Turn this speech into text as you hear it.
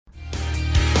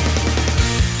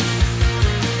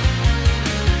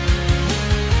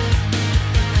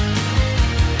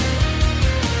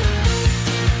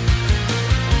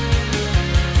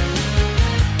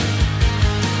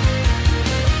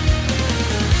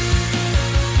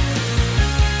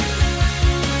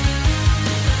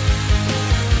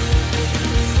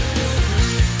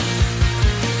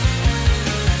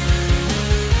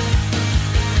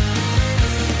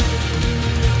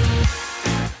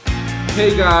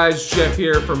Hey guys, Jeff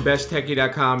here from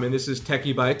BestTechie.com, and this is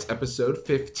Techie Bites, episode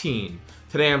 15.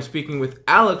 Today I'm speaking with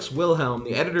Alex Wilhelm,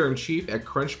 the editor-in-chief at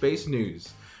Crunchbase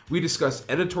News. We discuss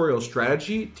editorial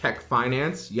strategy, tech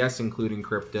finance, yes, including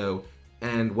crypto,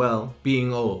 and, well,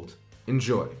 being old.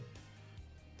 Enjoy.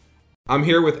 I'm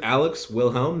here with Alex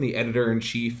Wilhelm, the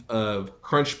editor-in-chief of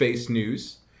Crunchbase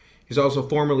News. He's also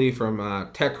formerly from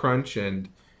TechCrunch and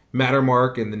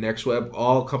Mattermark and the NextWeb,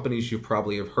 all companies you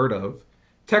probably have heard of.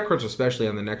 TechCrunch, especially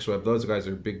on the NextWeb, those guys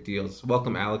are big deals.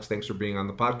 Welcome, Alex. Thanks for being on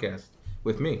the podcast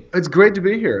with me. It's great to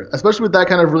be here, especially with that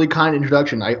kind of really kind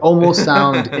introduction. I almost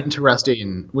sound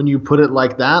interesting when you put it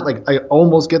like that. Like, I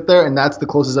almost get there, and that's the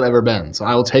closest I've ever been. So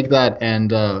I will take that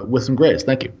and with some grace.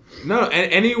 Thank you. No,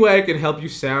 any way I can help you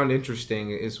sound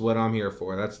interesting is what I'm here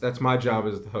for. That's my job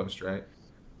as the host, right?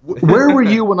 Where were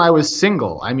you when I was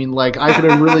single? I mean, like, I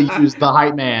could have really used the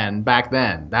hype man back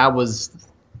then. That was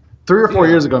 3 or 4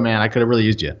 years ago, man. I could have really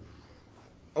used you.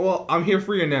 Well, I'm here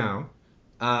for you now.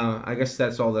 I guess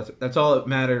that's all that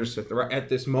matters at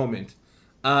this moment.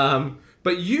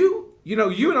 But you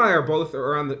and I are both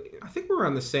around I think we're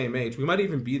around the same age. We might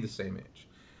even be the same age.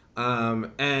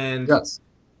 And yes.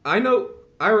 I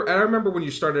remember when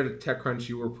you started at TechCrunch,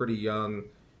 you were pretty young.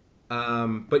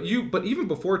 But even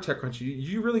before TechCrunch,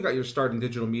 you really got your start in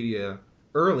digital media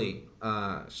early,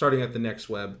 starting at the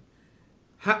NextWeb.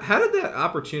 How did that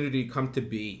opportunity come to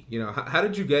be? You know, how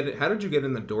did you get it? How did you get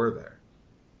in the door there?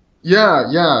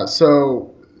 Yeah.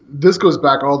 So this goes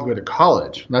back all the way to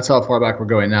college. That's how far back we're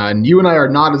going now. And you and I are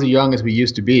not as young as we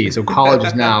used to be. So college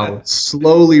is now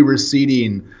slowly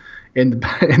receding in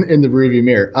the rearview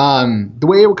mirror. The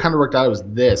way it kind of worked out was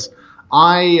this.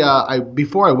 I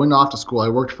before I went off to school, I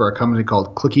worked for a company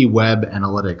called Clicky Web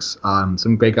Analytics.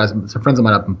 Some great guys, some friends of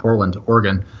mine up in Portland,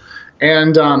 Oregon.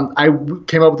 And I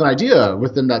came up with an idea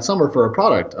within that summer for a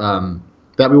product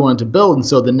that we wanted to build. And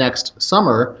so the next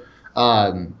summer,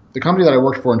 the company that I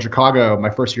worked for in Chicago, my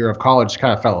first year of college,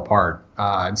 kind of fell apart.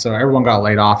 And so everyone got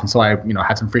laid off. And so I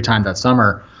had some free time that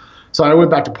summer. So I went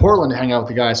back to Portland to hang out with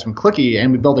the guys from Clicky,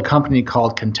 and we built a company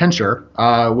called Contenture,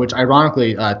 which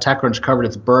ironically TechCrunch covered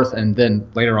its birth and then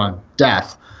later on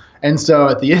death. And so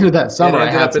at the end of that summer, it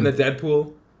ended up in the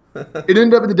Deadpool. It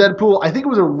ended up in the Deadpool. I think it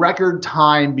was a record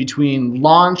time between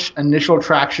launch, initial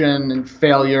traction, and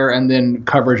failure, and then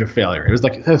coverage of failure. It was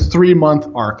like a 3-month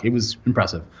arc. It was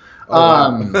impressive. Oh,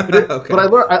 wow. Okay.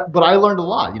 But I learned a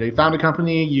lot. You found a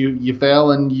company, you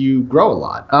fail, and you grow a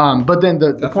lot. But then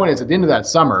the point is, at the end of that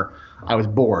summer, I was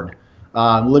bored,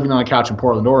 living on a couch in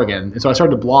Portland, Oregon, and so I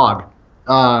started to blog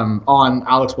on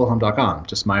alexwilhelm.com,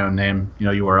 just my own name,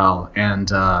 URL, and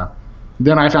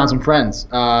then I found some friends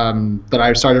that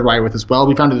I started to write with as well.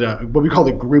 We founded what we call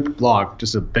a group blog,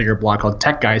 just a bigger blog called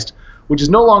Techgeist, which is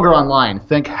no longer online.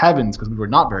 Thank heavens, because we were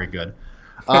not very good.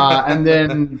 And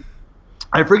then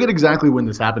I forget exactly when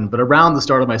this happened, but around the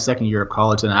start of my second year of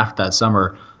college and after that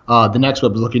summer, the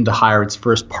NextWeb was looking to hire its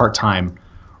first part-time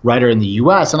writer in the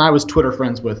U.S., and I was Twitter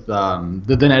friends with the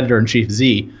then editor-in-chief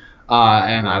Z.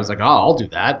 And I was like, oh, I'll do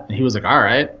that. And he was like, all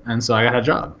right. And so I got a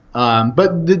job.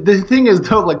 But the thing is,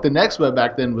 though, like the NextWeb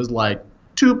back then was like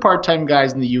 2 part-time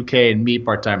guys in the UK and me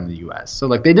part-time in the US. So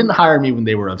like they didn't hire me when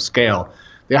they were of scale.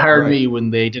 They hired me when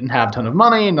they didn't have a ton of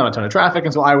money and not a ton of traffic.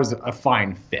 And so I was a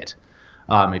fine fit,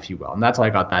 if you will. And that's how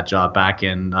I got that job back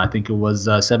in, I think it was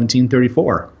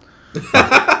 1734.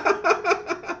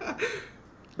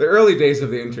 The early days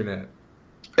of the internet.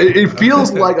 It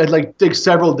feels like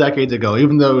several decades ago,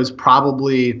 even though it was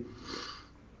probably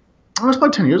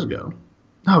 10 years ago.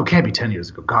 No, it can't be 10 years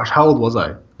ago. Gosh, how old was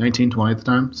I? 19, 20 at the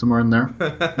time, somewhere in there.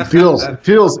 It feels like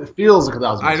 1,000 years.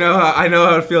 I know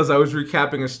how it feels. I was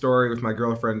recapping a story with my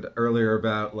girlfriend earlier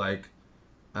about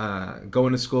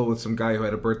going to school with some guy who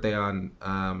had a birthday on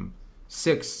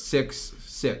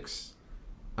 666.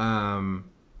 And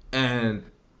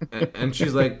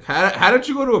she's like, how did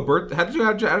you go to a birthday? How did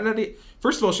you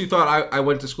First of all, she thought I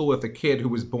went to school with a kid who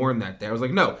was born that day. I was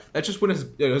like, no, that's just when his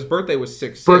birthday was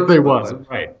 6/6. Birthday was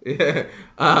right. Yeah.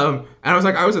 And I was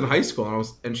like, I was in high school,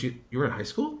 you were in high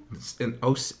school?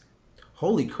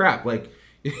 Holy crap! Like,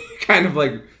 you kind of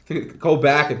like go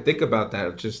back and think about that.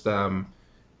 It's just I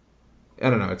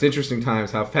don't know. It's interesting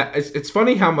times. It's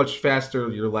funny how much faster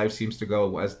your life seems to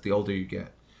go as the older you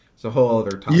get. It's a whole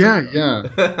other topic. Yeah.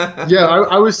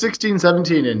 I was 16,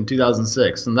 17 in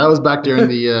 2006, and that was back during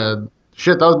the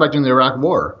the Iraq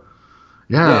War.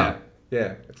 Yeah.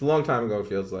 It's a long time ago. It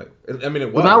feels like. I mean,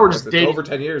 it was. Well, now we're just dating. Over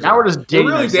 10 years. Now we're just dating.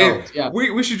 We're really dating. Yeah.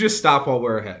 We should just stop while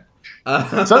we're ahead.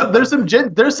 So there's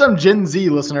some Gen Z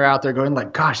listener out there going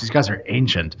like, "Gosh, these guys are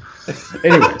ancient."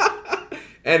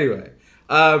 Anyway,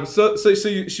 so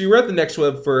you were at the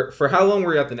NextWeb for how long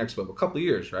were you at the NextWeb? A couple of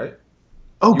years, right?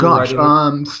 Oh You were gosh,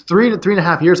 writing. 3 to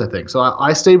 3.5 years, I think. So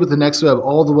I stayed with the Next Web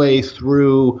all the way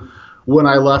through when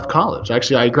I left college.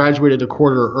 Actually, I graduated a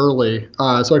quarter early,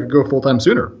 so I could go full time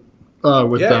sooner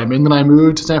with Yeah. them. And then I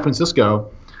moved to San Francisco,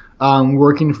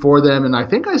 working for them. And I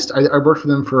think I worked for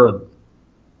them for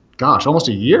gosh, almost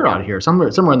a year out here, somewhere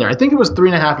in there. I think it was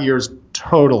 3.5 years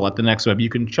total at the Next Web. You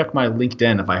can check my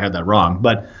LinkedIn if I had that wrong,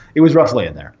 but it was roughly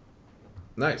in there.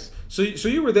 Nice. So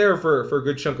you were there for a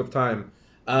good chunk of time,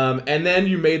 and then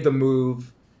you made the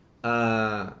move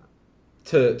uh,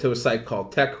 to a site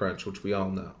called TechCrunch, which we all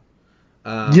know.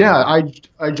 Yeah, Um,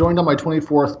 I joined on my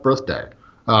 24th birthday.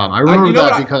 I you remember know what?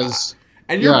 that because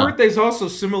And your yeah. birthday's also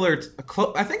similar.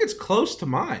 I think it's close to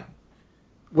mine.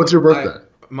 What's your I, birthday?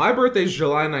 my birthday's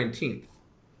July 19th.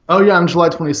 Oh yeah, I'm July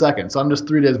 22nd, so I'm just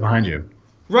 3 days behind you.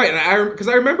 Right, and because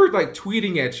I remember like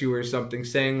tweeting at you or something,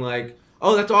 saying like,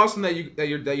 "Oh, that's awesome that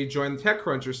you joined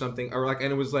TechCrunch or something," or like,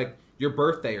 and it was like your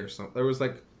birthday or something. There was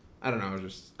like, I don't know,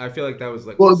 just I feel like that was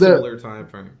like a Well, similar time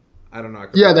frame. I don't know. I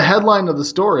could yeah, be the wrong. headline of the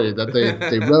story that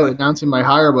they wrote announcing my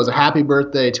hire was a happy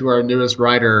birthday to our newest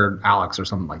writer, Alex, or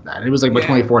something like that. And it was like my Yeah,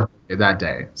 24th birthday that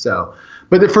day. So,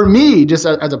 for me, just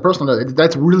as a personal note,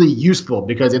 that's really useful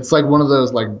because it's like one of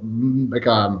those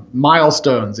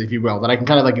milestones, if you will, that I can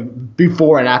kind of like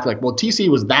before and after. Like, well, TC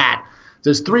was that.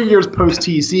 There's 3 years post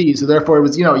TC, so therefore it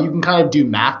was you can kind of do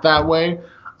math that way.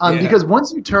 yeah. Because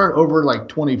once you turn over like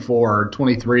 24,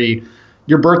 23,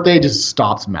 your birthday just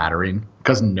stops mattering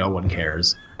because no one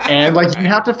cares. And like you Right.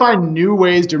 have to find new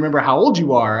ways to remember how old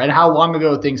you are and how long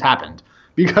ago things happened.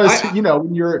 Because, I when go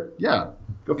for it.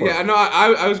 Yeah, no,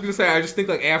 I was gonna say I just think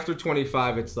like after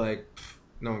 25, it's like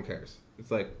no one cares.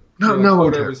 It's like No, you're like no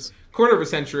one cares. quarter of a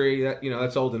century. That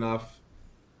that's old enough.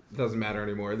 It doesn't matter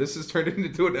anymore. This has turned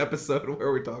into an episode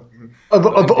where we're talking. Of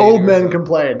I'm old dating men ourselves.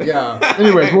 complain. Yeah.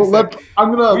 Anyways, well, Exactly.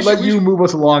 I'm gonna We should let we you should move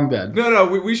us along then. no,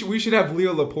 we should have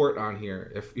Leo Laporte on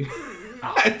here if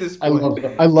at this I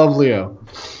point. love Leo.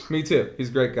 Me too. He's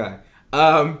a great guy.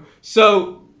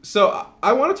 So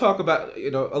I want to talk about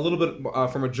a little bit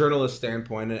from a journalist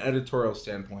standpoint, an editorial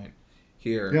standpoint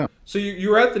here. Yeah. So you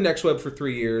were at the Next Web for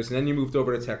 3 years, and then you moved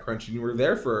over to TechCrunch, and you were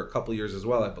there for a couple years as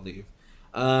well, I believe.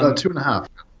 Um, 2.5.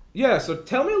 yeah. So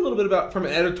tell me a little bit about from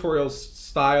an editorial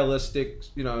stylistic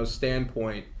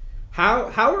standpoint. How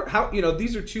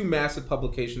these are two massive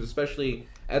publications, especially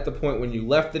at the point when you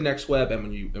left the Next Web and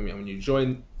when you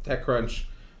joined TechCrunch.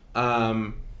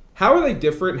 How are they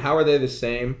different? How are they the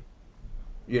same?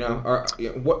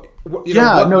 What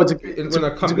Yeah, no, when it it's a when good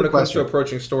it comes to question.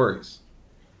 approaching stories.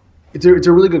 It's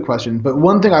a really good question, but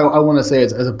one thing I want to say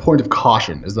is, as a point of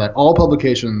caution is that all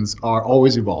publications are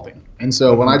always evolving. And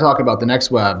so when I talk about the Next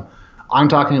Web, I'm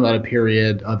talking about a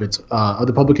period of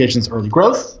the publication's early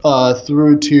growth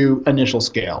through to initial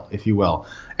scale, if you will.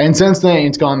 And since then,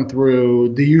 it's gone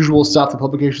through the usual stuff that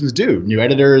publications do: new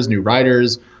editors, new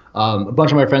writers. A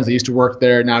bunch of my friends that used to work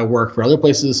there now work for other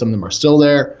places. Some of them are still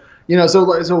there. So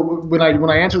when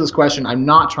I answer this question, I'm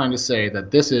not trying to say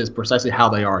that this is precisely how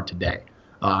they are today.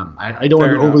 I don't want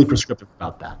Fair to be overly enough. prescriptive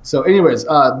about that. So, anyways,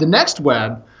 the Next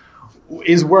Web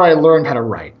is where I learned how to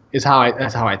write. That's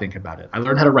how I think about it. I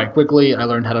learned how to write quickly. I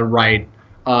learned how to write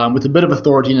with a bit of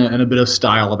authority and a bit of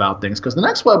style about things. Because the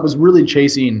Next Web was really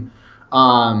chasing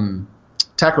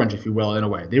TechCrunch, if you will, in a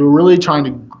way. They were really trying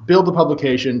to build the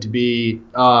publication to be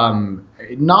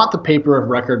not the paper of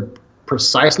record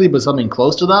precisely, but something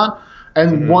close to that.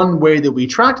 And one way that we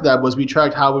tracked that was we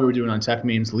tracked how we were doing on Tech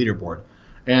Meme's leaderboard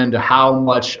and how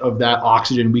much of that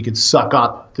oxygen we could suck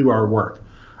up through our work.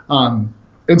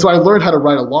 And so I learned how to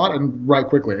write a lot and write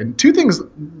quickly. And two things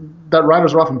that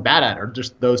writers are often bad at are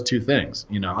just those two things.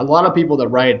 A lot of people that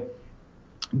write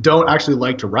don't actually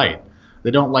like to write.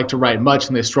 They don't like to write much,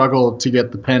 and they struggle to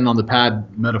get the pen on the pad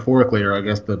metaphorically, or I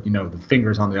guess the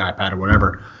fingers on the iPad or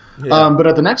whatever. Yeah. But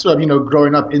at the Next Web,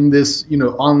 growing up in this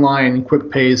online,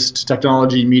 quick-paced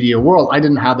technology media world, I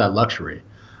didn't have that luxury.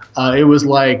 It was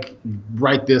like,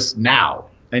 write this now.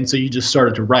 And so you just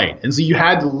started to write. And so you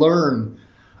had to learn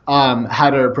how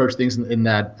to approach things in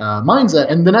that mindset.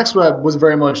 And the Next Web was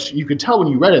very much, you could tell when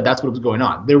you read it, that's what was going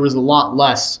on. There was a lot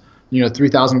less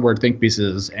 3,000 word think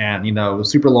pieces and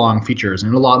super long features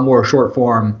and a lot more short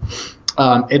form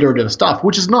iterative stuff,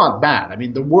 which is not bad. I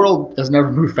mean, the world has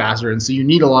never moved faster, and so you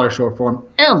need a lot of short form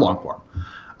and long form.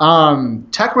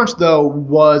 TechCrunch, though,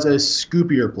 was a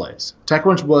scoopier place.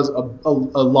 TechCrunch was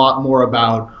a lot more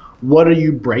about what are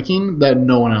you breaking that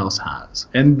no one else has,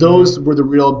 and those were the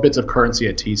real bits of currency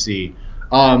at TC.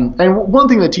 And one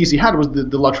thing that TC had was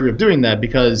the luxury of doing that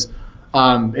because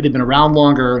it had been around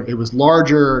longer, it was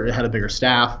larger, it had a bigger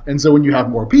staff, and so when you have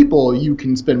more people, you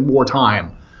can spend more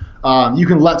time You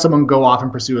can let someone go off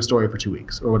and pursue a story for 2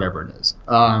 weeks or whatever it is.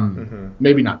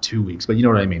 Maybe not 2 weeks, but you know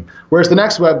what I mean. Whereas the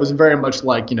next web was very much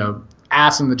like,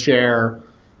 ass in the chair,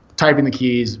 typing the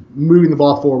keys, moving the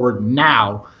ball forward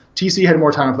now. TC had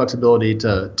more time and flexibility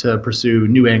to pursue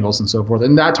new angles and so forth.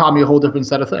 And that taught me a whole different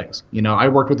set of things. I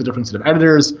worked with a different set of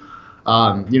editors,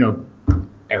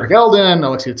 Eric Eldon,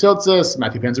 Alexia Tiltsis,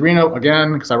 Matthew Panzarino,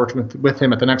 again, because I worked with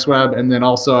him at the Next Web, and then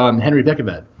also Henry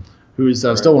Beckevet, who's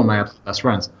still one of my best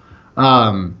friends.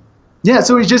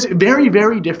 So it's just very,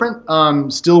 very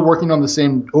different. Still working on the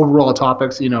same overall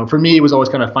topics. For me, it was always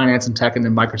kind of finance and tech and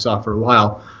then Microsoft for a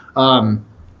while.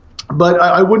 But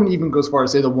I wouldn't even go as far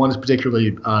as say that one is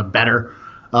particularly better.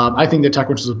 I think that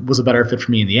TechCrunch was a better fit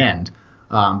for me in the end.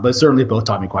 But certainly both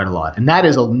taught me quite a lot. And that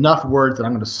is enough words that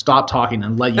I'm going to stop talking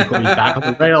and let you put me back on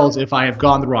the rails if I have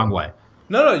gone the wrong way.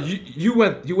 No, you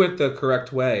went the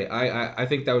correct way. I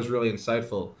think that was really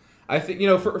insightful. I think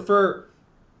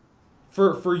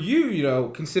for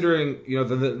you, considering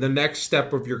the next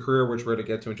step of your career, which we're going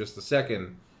to get to in just a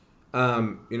second,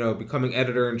 becoming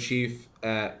editor in chief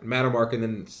at Mattermark and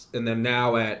then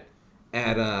now at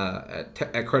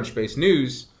Crunchbase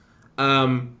News,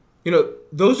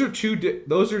 those are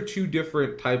two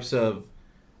different types of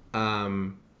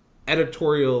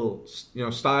editorial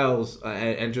styles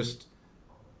and just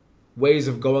ways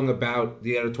of going about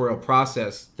the editorial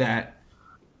process that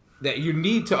you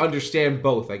need to understand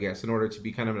both, I guess, in order to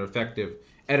be kind of an effective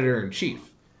editor-in-chief.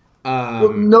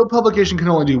 Well, no publication can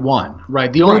only do one,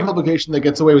 right? The only publication that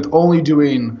gets away with only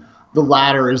doing the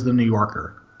latter is the New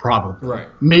Yorker, probably. Right.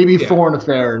 Maybe Foreign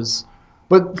Affairs.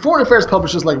 But Foreign Affairs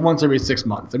publishes like once every 6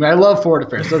 months. I mean, I love Foreign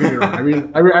Affairs. Don't get me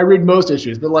wrong. I read most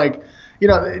issues, but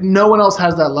no one else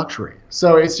has that luxury.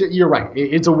 So you're right.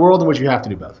 It's a world in which you have to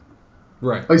do both.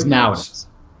 Right. At least now it is.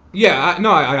 Yeah.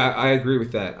 I agree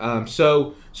with that.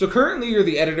 So currently you're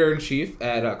the editor-in-chief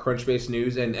at Crunchbase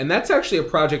News, and that's actually a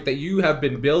project that you have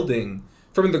been building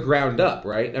from the ground up,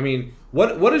 right? I mean,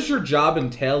 what does your job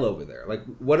entail over there? Like,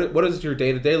 what does your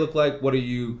day-to-day look like? What are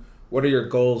your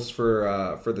goals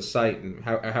for the site, and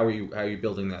how are you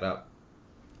building that up?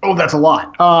 Oh, that's a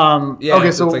lot.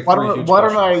 Okay, so like why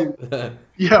don't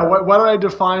I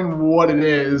define what it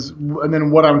is, and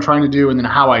then what I'm trying to do, and then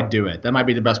how I do it? That might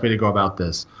be the best way to go about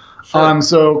this. Sure.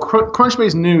 So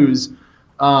Crunchbase News,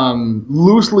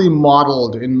 loosely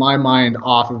modeled in my mind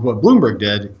off of what Bloomberg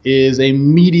did, is a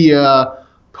media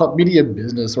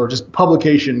business or just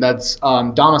publication that's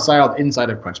domiciled inside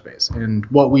of Crunchbase. And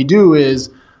what we do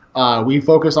is we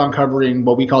focus on covering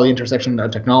what we call the intersection of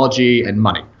technology and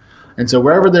money. And so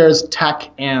wherever there's tech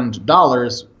and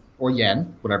dollars, or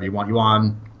yen, whatever you want,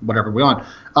 yuan, whatever we want,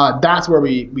 that's where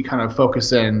we kind of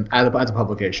focus in as a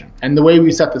publication. And the way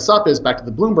we set this up is, back to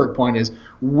the Bloomberg point, is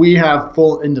we have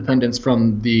full independence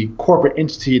from the corporate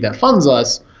entity that funds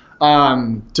us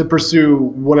to pursue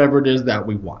whatever it is that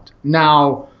we want.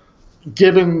 Now,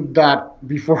 given that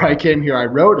before I came here I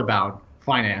wrote about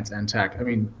finance and tech, I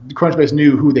mean, Crunchbase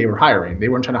knew who they were hiring. They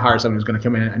weren't trying to hire someone who's going to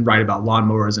come in and write about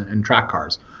lawnmowers and track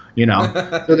cars. So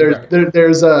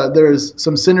there's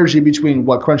some synergy between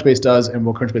what Crunchbase does and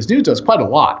what Crunchbase News does, quite a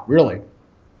lot, really.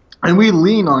 And we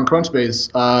lean on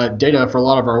Crunchbase data for a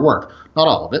lot of our work, not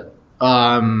all of it,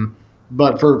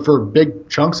 but for big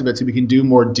chunks of it, so we can do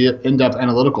more in-depth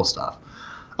analytical stuff.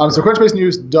 So Crunchbase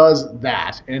News does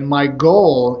that, and my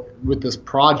goal with this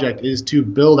project is to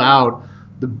build out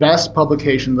the best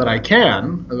publication that I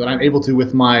can, that I'm able to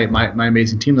with my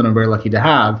amazing team that I'm very lucky to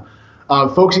have,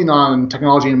 focusing on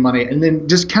technology and money, and then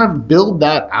just kind of build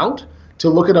that out to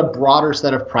look at a broader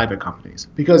set of private companies.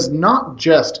 Because not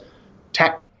just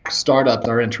tech startups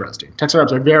are interesting. Tech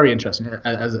startups are very interesting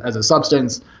as a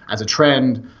substance, as a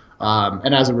trend,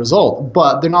 and as a result.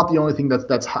 But they're not the only thing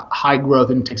that's high growth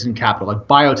and takes in capital. Like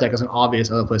biotech is an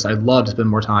obvious other place I'd love to spend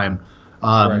more time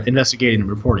investigating and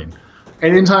reporting.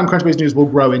 And in time, Crunchbase News will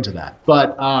grow into that.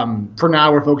 But for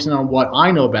now, we're focusing on what I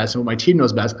know best and what my team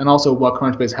knows best, and also what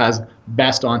Crunchbase has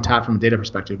best on tap from a data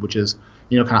perspective, which is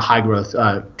kind of high growth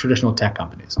traditional tech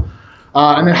companies.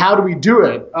 And then how do we do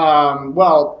it?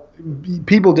 Well,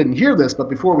 people didn't hear this, but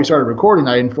before we started recording,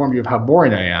 I informed you of how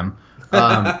boring I am.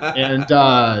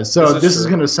 So this is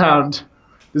going to sound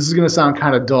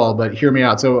kind of dull, but hear me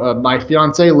out. So my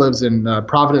fiance lives in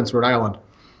Providence, Rhode Island.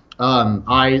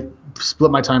 I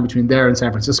split my time between there and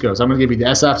San Francisco. So I'm going to give you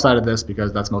the SF side of this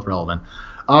because that's most relevant.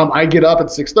 I get up at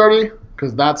 6:30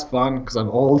 because that's fun because I'm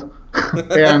old.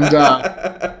 And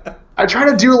I try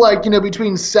to do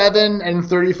between 7 and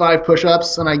 35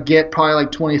 push-ups, and I get probably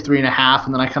 23 and a half,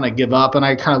 and then I kind of give up, and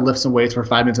I kind of lift some weights for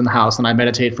 5 minutes in the house, and I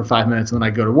meditate for 5 minutes, and then I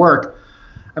go to work.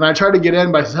 And I try to get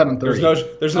in by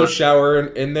 7:30. There's no shower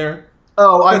in there?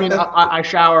 Oh, I mean, I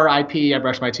shower, I pee, I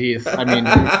brush my teeth. I mean,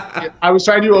 I was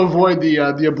trying to avoid the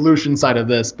ablution side of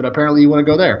this, but apparently you want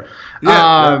to go there. Yeah,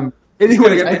 yeah. Just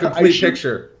gotta Anyways, get the I complete should.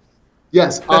 picture.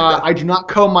 Yes, I do not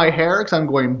comb my hair because I'm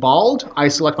going bald. I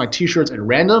select my t-shirts at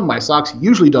random. My socks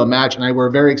usually don't match, and I wear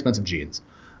very expensive jeans.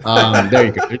 There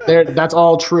you go. That's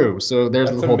all true. So there's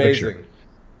That's the whole picture.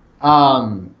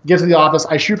 amazing. Get to the office.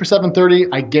 I shoot for 7:30.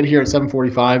 I get here at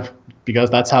 7:45 because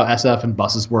that's how SF and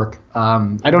buses work.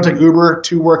 I don't take Uber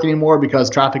to work anymore because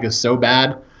traffic is so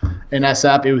bad in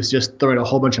SF. It was just throwing a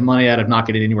whole bunch of money at it, not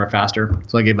getting anywhere faster.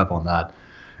 So I gave up on that.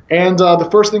 And the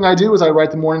first thing I do is I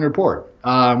write the morning report,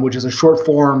 which is a short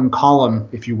form column,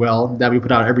 if you will, that we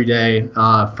put out every day.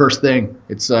 First thing,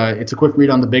 it's a quick read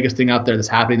on the biggest thing out there that's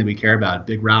happening that we care about,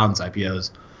 big rounds,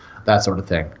 IPOs, that sort of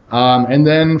thing. And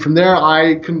then from there,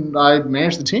 I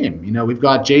manage the team. You know, we've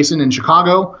got Jason in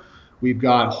Chicago, we've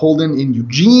got Holden in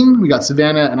Eugene, we got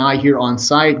Savannah and I here on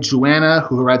site, Joanna,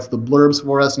 who writes the blurbs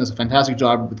for us and does a fantastic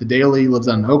job with the Daily, lives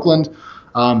out in Oakland.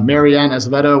 Marianne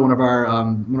Azevedo, one of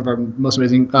our most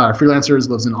amazing freelancers,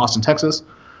 lives in Austin, Texas,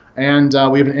 and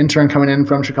we have an intern coming in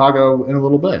from Chicago in a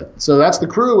little bit. So that's the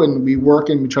crew, and we work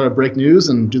and we try to break news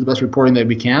and do the best reporting that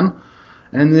we can,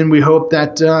 and then we hope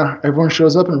that everyone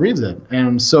shows up and reads it.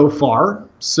 And so far,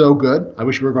 so good. I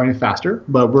wish we were growing faster,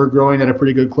 but we're growing at a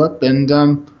pretty good clip and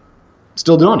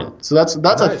still doing it. So that's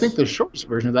nice. I think the shortest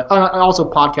version of that. I also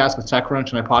podcast with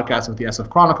TechCrunch and I podcast with the SF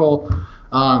Chronicle,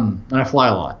 and I fly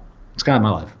a lot. It's kind of my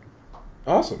life.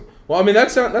 Awesome. Well, I mean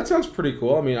that sounds pretty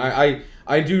cool. I mean,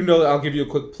 I do know that. I'll give you a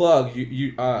quick plug.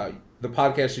 The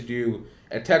podcast you do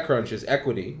at TechCrunch is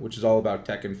Equity, which is all about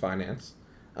tech and finance.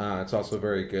 It's also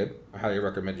very good. I highly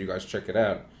recommend you guys check it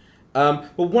out.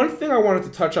 But one thing I wanted to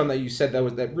touch on that you said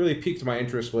that really piqued my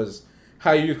interest was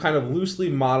how you kind of loosely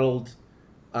modeled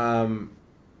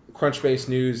Crunchbase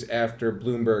News after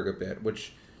Bloomberg a bit,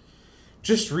 which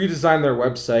just redesigned their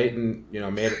website and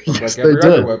made it like every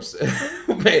other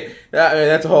website.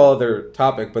 That's a whole other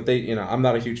topic, but I'm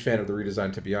not a huge fan of the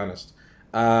redesign, to be honest.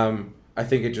 I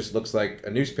think it just looks like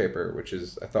a newspaper, which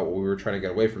is I thought we were trying to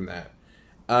get away from that.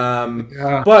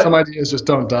 But some ideas just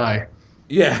don't die.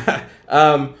 Yeah,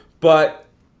 but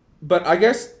I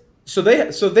guess so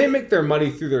they make their money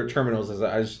through their terminals,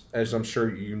 as I'm sure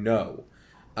you know,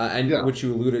 which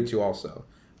you alluded to also.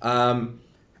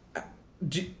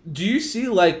 Do you see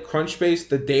like Crunchbase,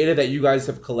 the data that you guys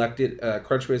have collected,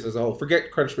 Crunchbase as a whole,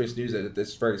 forget Crunchbase News at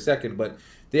this very second, but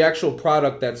the actual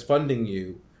product that's funding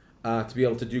you to be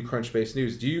able to do Crunchbase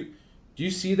News, do you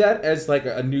see that as like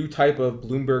a new type of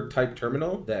Bloomberg type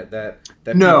terminal that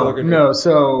No.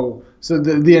 So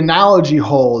the analogy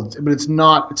holds, but it's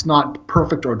not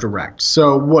perfect or direct.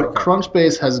 So what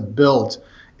Crunchbase has built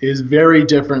is very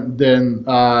different than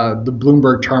the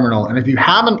Bloomberg terminal. And if you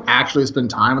haven't actually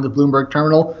spent time with the Bloomberg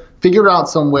terminal, figure out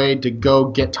some way to go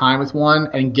get time with one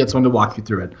and get someone to walk you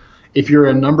through it. If you're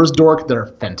a numbers dork, they're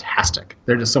fantastic.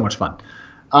 They're just so much fun.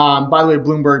 By the way,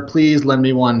 Bloomberg, please lend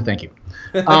me one. Thank you.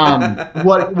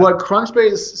 What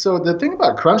Crunchbase, so the thing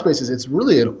about Crunchbase is it's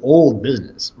really an old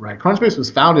business, right? Crunchbase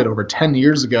was founded over 10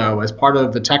 years ago as part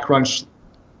of the TechCrunch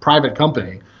private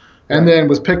company. And then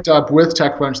was picked up with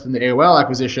TechCrunch in the AOL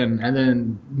acquisition, and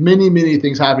then many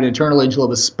things happened internally until it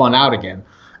was spun out again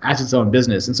as its own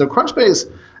business. And so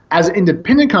Crunchbase, as an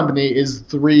independent company, is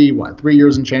 3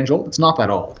 years and change old. It's not that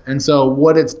old. And so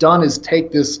what it's done is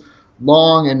take this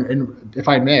long and, if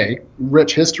I may,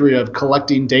 rich history of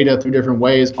collecting data through different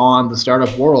ways on the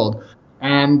startup world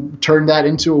and turn that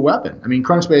into a weapon. I mean,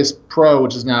 Crunchbase Pro,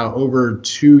 which is now over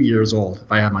 2 years old,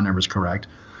 if I have my numbers correct,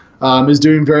 is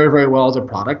doing very, very well as a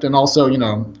product. And also,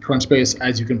 Crunchbase,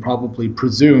 as you can probably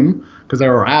presume, because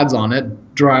there are ads on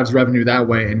it, drives revenue that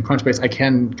way. And Crunchbase, I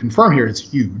can confirm here, it's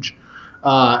huge.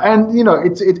 And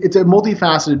it's a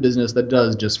multifaceted business that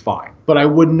does just fine. But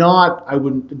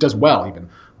it does well even.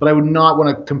 But I would not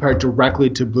want to compare it directly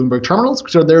to Bloomberg terminals,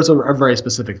 because there's a very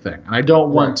specific thing. And I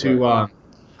don't want to.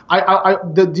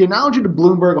 The analogy to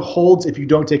Bloomberg holds if you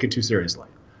don't take it too seriously.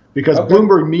 Because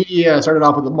Bloomberg Media started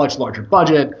off with a much larger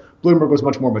budget. Bloomberg was a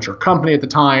much more mature company at the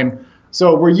time.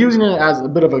 So we're using it as a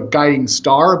bit of a guiding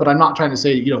star, but I'm not trying to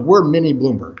say, we're mini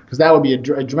Bloomberg, because that would be a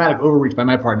dramatic overreach by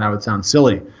my part, and that would sound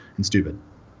silly and stupid.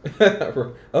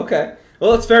 Okay.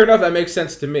 Well, that's fair enough. That makes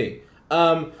sense to me.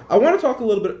 I want to talk a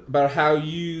little bit about how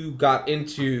you got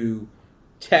into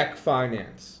tech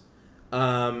finance.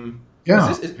 Was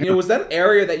that an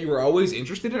area that you were always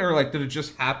interested in, or like did it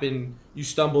just happen? You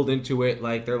stumbled into it,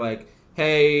 like they're like,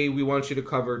 "Hey, we want you to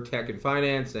cover tech and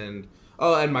finance, and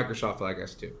Microsoft, I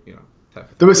guess too." Type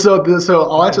of thing. So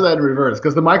I'll answer that in reverse,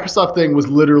 because the Microsoft thing was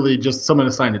literally just someone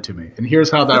assigned it to me, and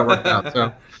here's how that worked out.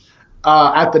 So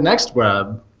at the Next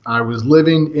Web, I was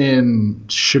living in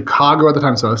Chicago at the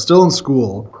time, so I was still in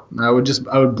school. I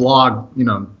would blog,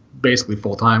 basically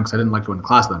full time because I didn't like going to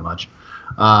class that much.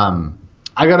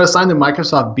 I got assigned to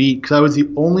Microsoft Beat because I was the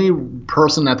only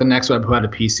person at the NextWeb who had a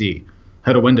PC,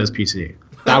 had a Windows PC.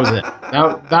 That was it.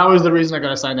 that was the reason I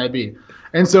got assigned that Beat.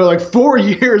 And so, like 4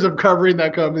 years of covering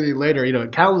that company later,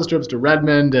 countless trips to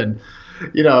Redmond and,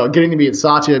 getting to meet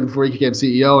Satya before he became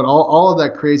CEO and all of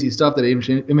that crazy stuff that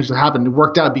eventually happened. It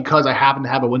worked out because I happened to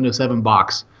have a Windows 7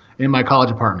 box in my college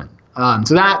apartment.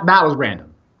 So that was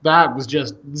random. That was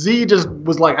Z just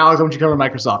was like, Alex, I want you to cover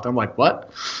Microsoft. I'm like,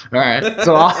 what? All right.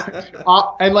 So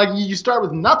and like you start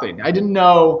with nothing. I didn't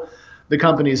know the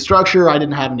company's structure. I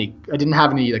didn't have any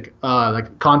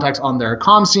like contacts on their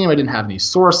comms team. I didn't have any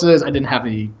sources. I didn't have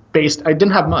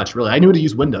much really. I knew how to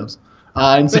use Windows.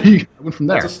 And so I went from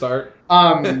there. That's a start.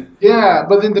 Yeah,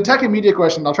 but then the tech and media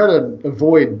question, I'll try to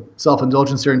avoid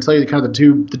self-indulgence here and tell you kind of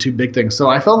the two big things. So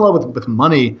I fell in love with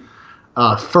money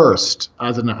first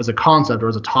as a concept or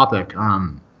as a topic.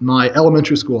 My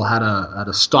elementary school had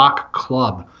a stock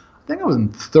club. I think I was in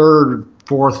 3rd,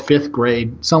 4th, 5th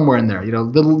grade, somewhere in there.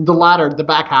 The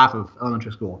back half of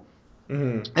elementary school.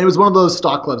 Mm-hmm. And it was one of those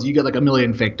stock clubs. You get like $1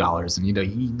 million fake dollars, and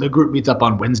the group meets up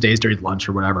on Wednesdays during lunch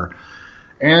or whatever.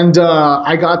 And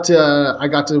I got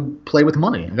to play with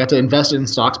money. I got to invest in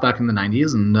stocks back in the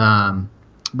 90s and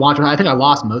watch. I think I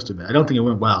lost most of it. I don't think it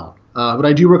went well. But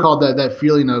I do recall that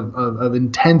feeling of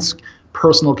intense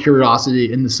personal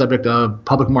curiosity in the subject of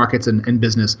public markets and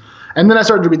business. And then I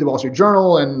started to read the Wall Street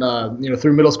Journal and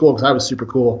through middle school because I was super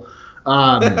cool.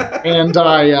 And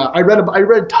I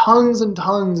read tons and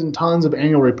tons and tons of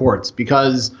annual reports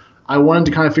because I wanted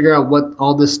to kind of figure out what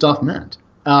all this stuff meant.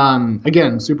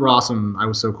 Again, super awesome. I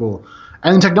was so cool.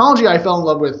 And then technology I fell in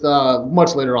love with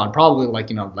much later on, probably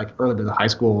like early to the high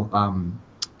school.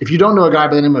 If you don't know a guy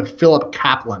by the name of Philip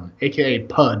Kaplan, a.k.a.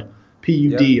 Pud,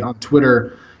 P-U-D, on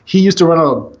Twitter, he used to run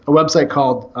a website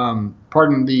called,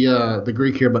 pardon the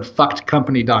Greek here, but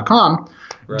fuckedcompany.com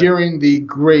during the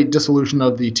great dissolution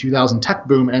of the 2000 tech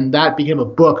boom, and that became a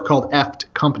book called Effed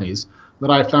Companies that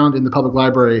I found in the public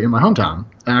library in my hometown.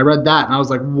 And I read that, and I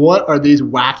was like, what are these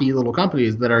wacky little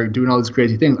companies that are doing all these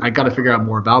crazy things? I got to figure out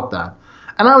more about that.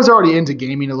 And I was already into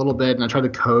gaming a little bit, and I tried to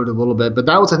code a little bit, but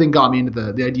that was, I think, got me into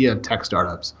the idea of tech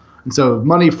startups. And so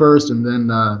money first, and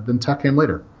then tech came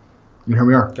later. And here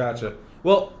we are. Gotcha.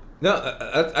 Well, no,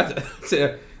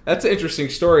 that's an interesting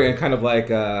story, and kind of like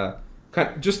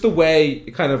just the way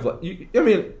kind of you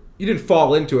didn't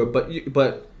fall into it,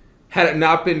 but had it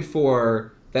not been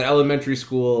for that elementary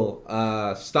school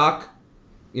stock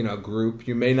group,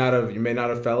 you may not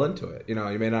have fell into it. You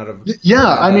may not have.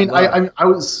 Yeah, I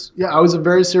was a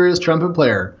very serious trumpet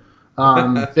player,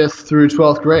 5th through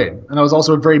 12th grade, and I was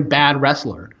also a very bad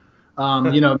wrestler.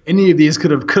 Any of these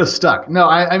could have stuck. No,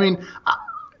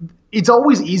 it's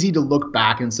always easy to look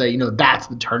back and say, that's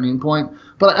the turning point.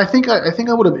 But I think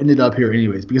I would have ended up here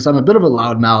anyways because I'm a bit of a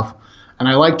loudmouth, and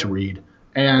I like to read.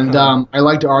 And I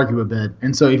like to argue a bit.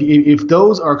 And so if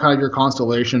those are kind of your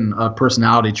constellation of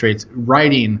personality traits,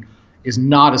 writing is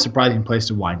not a surprising place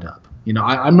to wind up.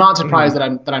 I'm not surprised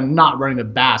that I'm not running a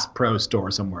Bass Pro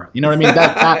store somewhere. You know what I mean?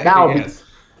 That would yes. be.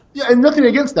 Yeah, and nothing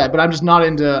against that, but I'm not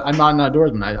an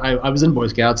outdoorsman. I was in Boy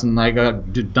Scouts and I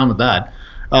got done with that.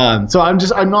 So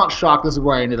I'm not shocked this is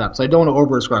where I ended up. So I don't want to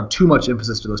over-ascribe too much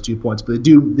emphasis to those 2 points, but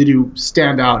they do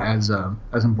stand out as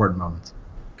important moments.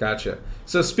 Gotcha.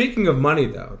 So speaking of money,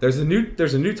 though, there's a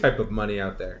new type of money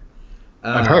out there.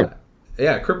 I've heard.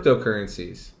 Yeah,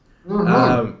 cryptocurrencies.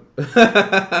 Mm-hmm.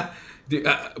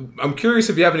 I'm curious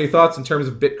if you have any thoughts in terms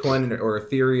of Bitcoin or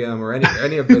Ethereum or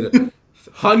any of the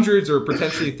hundreds or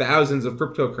potentially thousands of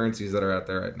cryptocurrencies that are out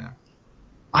there right now.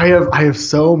 I have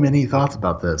so many thoughts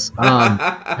about this.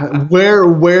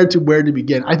 Where to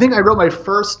begin? I think I wrote my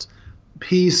first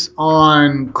piece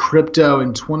on crypto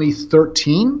in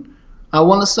 2013. I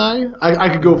want to say I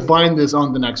could go find this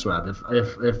on the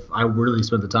NextWeb if I really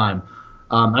spent the time.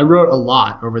 I wrote a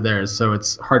lot over there, so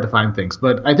it's hard to find things.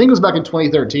 But I think it was back in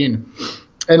 2013,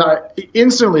 and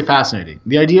instantly fascinating.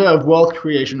 The idea of wealth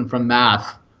creation from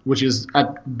math, which is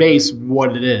at base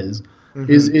what it is,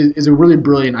 is a really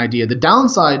brilliant idea. The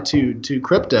downside to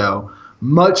crypto,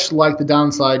 much like the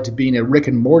downside to being a Rick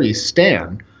and Morty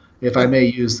stan, if I may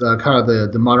use kind of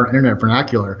the modern internet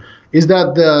vernacular, is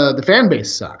that the fan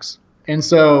base sucks. And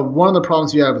so one of the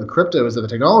problems you have with crypto is that the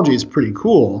technology is pretty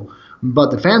cool,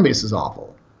 but the fan base is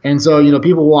awful. And so,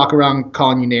 people walk around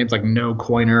calling you names like no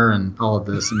coiner and all of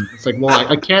this. And it's like, well,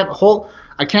 I can't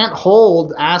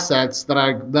hold assets that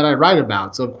I write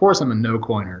about. So of course I'm a no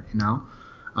coiner,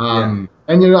 Yeah.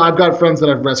 And I've got friends that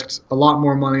have risked a lot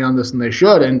more money on this than they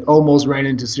should, and almost ran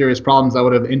into serious problems that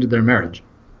would have ended their marriage,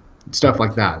 stuff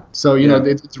like that. So Yeah.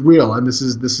 it's real, and this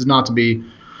is not to be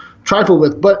trifled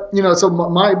with. But so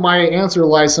my answer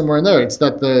lies somewhere in there. It's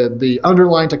that the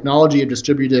underlying technology of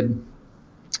distributed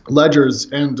ledgers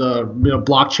and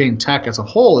blockchain tech as a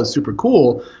whole is super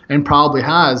cool and probably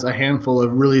has a handful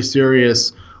of really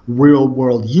serious real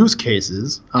world use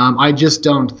cases. I just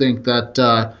don't think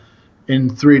that in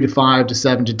 3 to 5 to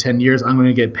 7 to 10 years I'm going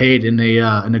to get paid in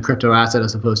a crypto asset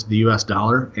as opposed to the US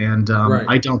dollar. And Right.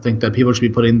 I don't think that people should be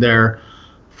putting their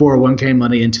 401k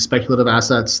money into speculative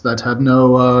assets that have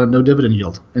no dividend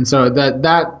yield. And so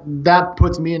that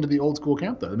puts me into the old school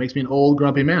camp, though. It makes me an old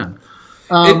grumpy man.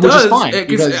 It Which does, is fine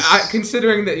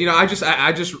considering that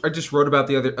I just wrote about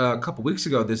the other a couple weeks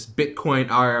ago this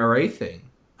Bitcoin IRA thing.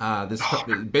 This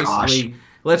basically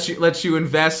lets you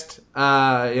invest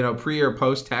pre or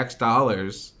post tax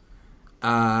dollars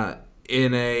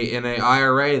in a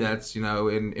IRA that's in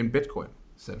Bitcoin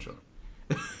essentially.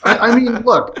 I mean,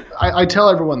 look, I tell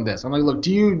everyone this. I'm like, look,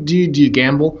 do you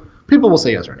gamble? People will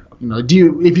say yes or no. Do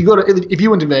you if you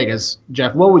went to Vegas,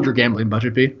 Jeff, what would your gambling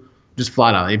budget be? Just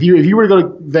flat out. If you were to go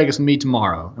to Vegas with me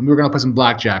tomorrow and we were going to play some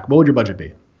blackjack, what would your budget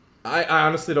be? I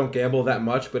honestly don't gamble that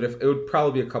much, but if it would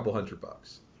probably be a couple $100.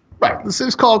 Right. Let's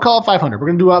just call it 500. We're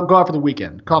going to go out for the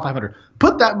weekend. Call it 500.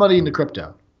 Put that money into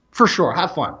crypto. For sure.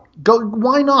 Have fun. Go.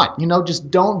 Why not?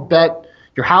 Just don't bet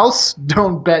your house.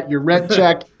 Don't bet your rent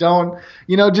check. Don't,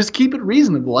 just keep it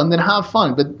reasonable and then have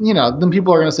fun. But, then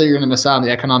people are going to say you're going to miss out on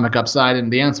the economic upside.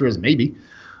 And the answer is maybe.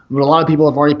 But a lot of people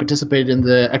have already participated in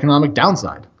the economic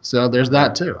downside. So there's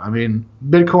that too. I mean,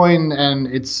 Bitcoin and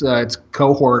its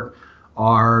cohort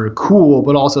are cool,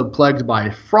 but also plagued by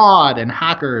fraud and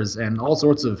hackers and all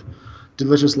sorts of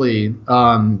deliciously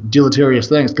deleterious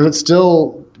things because it's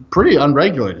still pretty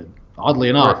unregulated, oddly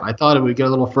enough. Right. I thought it would get a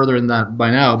little further in that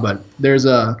by now, but there's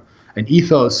an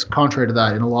ethos contrary to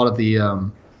that in a lot of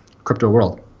the crypto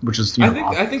world, which is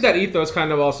I think that ethos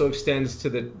kind of also extends to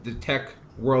the tech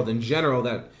world in general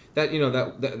that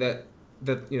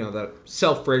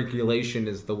self-regulation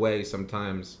is the way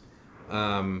sometimes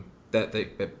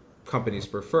that companies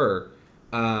prefer,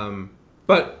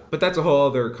 but that's a whole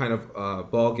other kind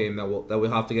of ball game that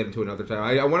we'll have to get into another time.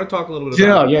 I want to talk a little bit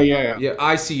about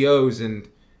ICOs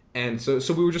and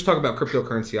so we were just talking about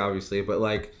cryptocurrency obviously, but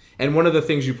and one of the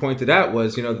things you pointed out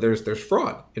was there's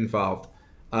fraud involved.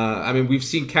 I mean, we've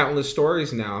seen countless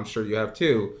stories now. I'm sure you have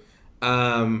too.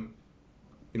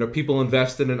 People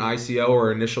invest in an ICO or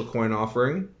initial coin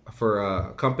offering for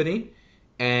a company,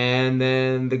 and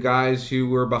then the guys who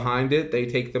were behind it, they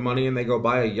take the money and they go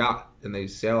buy a yacht and they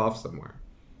sail off somewhere.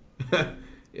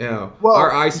 Well,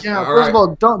 first of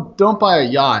all, don't buy a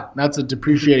yacht. That's a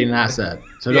depreciating asset,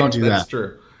 so don't do that. That's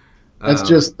true.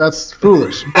 That's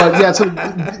foolish. But yeah, so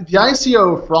the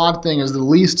ICO fraud thing is the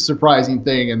least surprising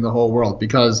thing in the whole world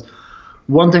because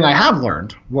one thing I have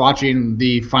learned watching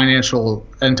the financial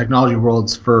and technology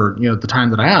worlds for the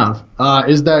time that I have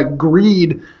is that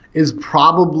greed is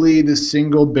probably the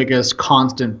single biggest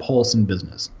constant pulse in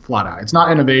business, flat out. It's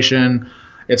not innovation.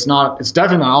 It's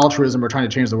definitely not altruism or trying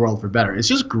to change the world for better. It's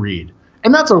just greed.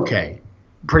 And that's okay,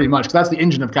 pretty much, because that's the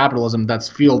engine of capitalism that's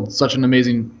fueled such an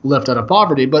amazing lift out of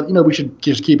poverty. But, we should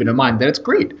just keep it in mind that it's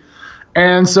greed.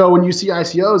 And so when you see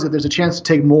ICOs, if there's a chance to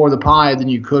take more of the pie than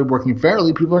you could working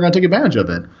fairly, people are going to take advantage of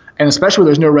it. And especially when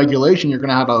there's no regulation, you're going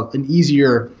to have an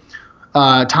easier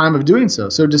time of doing so.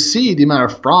 So to see the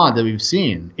amount of fraud that we've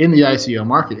seen in the ICO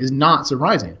market is not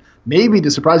surprising. Maybe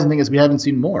the surprising thing is we haven't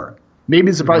seen more.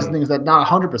 Maybe the surprising thing is that not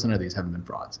 100% of these haven't been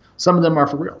frauds. Some of them are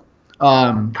for real,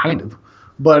 kind of.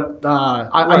 But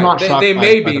I'm not shocked. They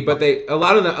may be, but a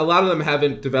lot of them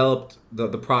haven't developed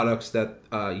the products that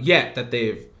yet that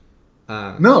they've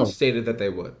stated that they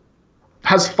would.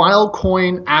 Has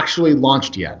Filecoin actually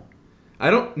launched yet? I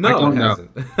don't know. It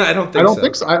hasn't. I don't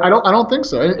think so. I don't think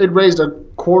so. It raised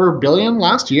 $250 million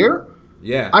last year.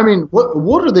 Yeah. I mean,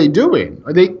 what are they doing?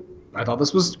 I thought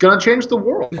this was going to change the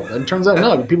world. And it turns out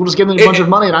no. People just giving me a bunch of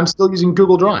money, and I'm still using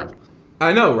Google Drive.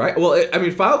 I know, right? Well,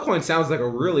 Filecoin sounds like a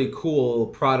really cool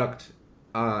product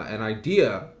and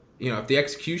idea. If the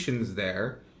execution is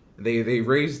there, they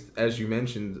raised, as you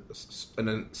mentioned, an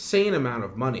insane amount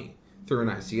of money through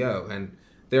an ICO, and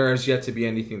there has yet to be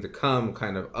anything to come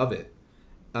kind of it.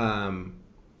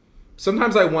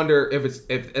 Sometimes I wonder if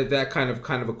that kind of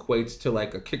equates to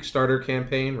like a Kickstarter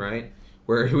campaign, right?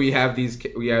 Where we have these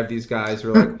guys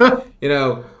who are like,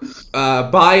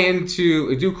 buy into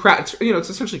it's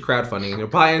essentially crowdfunding.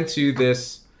 Buy into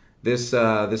this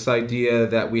idea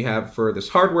that we have for this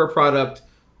hardware product,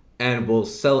 and we'll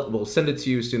sell it. We'll send it to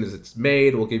you as soon as it's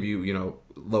made. We'll give you,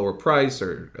 lower price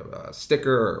or a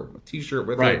sticker or a T-shirt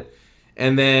with it.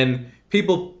 And then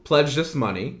people pledge this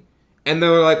money, and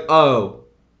they're like, "Oh,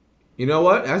 you know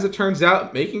what? As it turns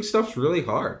out, making stuff's really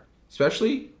hard,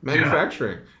 especially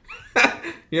manufacturing.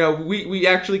 We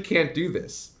actually can't do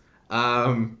this."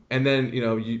 And then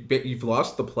you've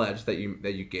lost the pledge that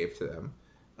you gave to them.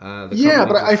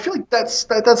 I feel like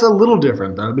that's a little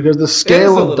different though, because the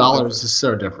scale of dollars is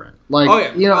so different. Like,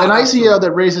 an ICO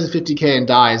that raises $50K and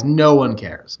dies, no one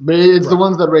cares. But it's the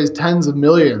ones that raise tens of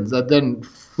millions that then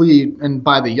flee and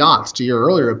buy the yachts, to your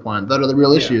earlier point, that are the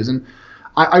real issues. And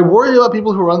I worry about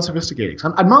people who are unsophisticated.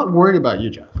 I'm not worried about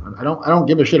you, Jeff. I don't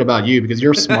give a shit about you because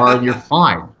you're smart and you're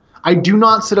fine. I do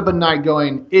not sit up at night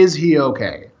going, "Is he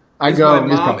okay?" Is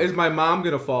my mom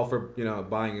gonna fall for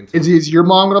buying into? Is your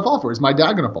mom gonna fall for it? Is my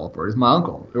dad gonna fall for it? Is my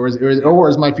uncle or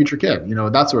is my future kid?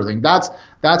 That sort of thing. That's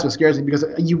what scares me, because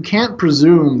you can't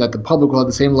presume that the public will have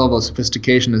the same level of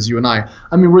sophistication as you and I.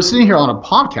 I mean, we're sitting here on a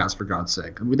podcast, for God's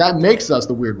sake. I mean, that makes us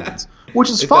the weird ones,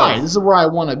 which is fine. Does. This is where I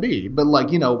want to be. But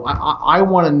I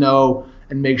want to know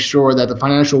and make sure that the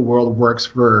financial world works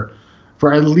for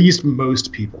at least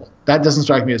most people. That doesn't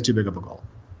strike me as too big of a goal.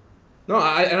 No,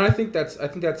 I think that's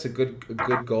a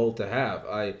good goal to have.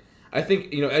 I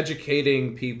think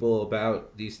educating people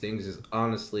about these things is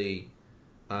honestly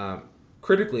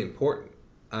critically important.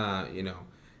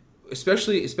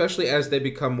 Especially as they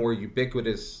become more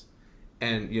ubiquitous.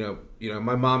 And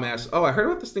my mom asks, "Oh, I heard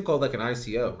about this thing called like an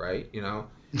ICO, right?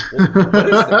 What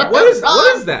is that?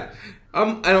 What is that?"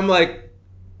 And I'm like,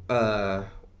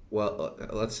 well,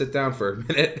 let's sit down for a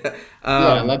minute.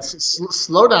 Let's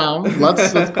slow down.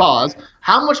 Let's pause.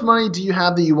 How much money do you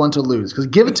have that you want to lose? Because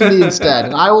give it to me instead,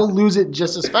 and I will lose it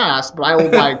just as fast, but I will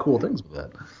buy cool things with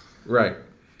it. Right.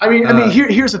 I mean,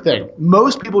 here's the thing.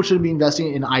 Most people should be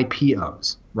investing in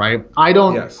IPOs, right?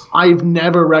 I've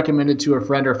never recommended to a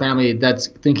friend or family that's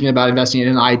thinking about investing in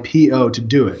an IPO to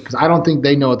do it, because I don't think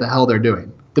they know what the hell they're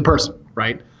doing. The person,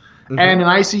 right? Mm-hmm. And an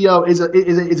ICO is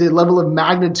a level of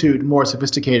magnitude more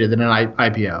sophisticated than an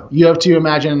IPO. You have to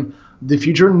imagine the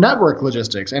future network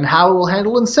logistics and how it will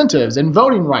handle incentives and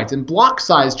voting rights and block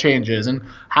size changes and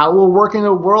how it will work in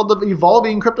a world of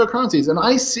evolving cryptocurrencies. An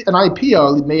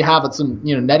IPO may have some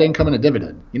net income and a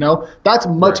dividend. That's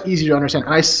much easier to understand,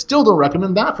 and I still don't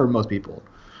recommend that for most people.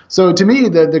 So to me,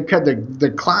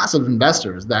 the class of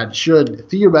investors that should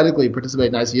theoretically participate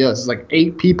in ICOs is like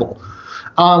 8 people.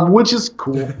 Which is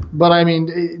cool, but I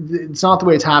mean, it's not the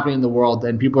way it's happening in the world,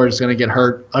 and people are just going to get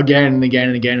hurt again and again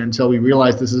and again until we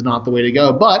realize this is not the way to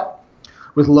go. But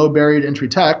with low barrier to entry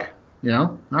tech,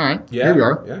 all right, here we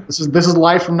are. Yeah. This is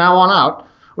life from now on out.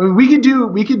 I mean, we could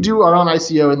do our own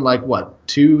ICO in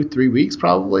 2-3 weeks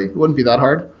probably. It wouldn't be that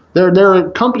hard. There are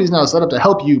companies now set up to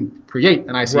help you create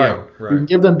an ICO. Right. You can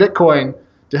give them Bitcoin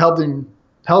to help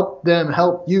them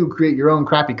help you create your own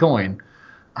crappy coin.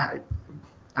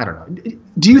 I don't know.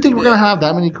 Do you think we're going to have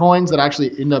that many coins that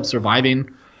actually end up surviving?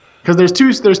 Because there's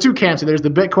two camps. There's the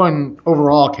Bitcoin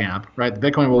overall camp, right? The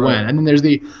Bitcoin will win. And then there's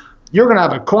you're going to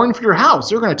have a coin for your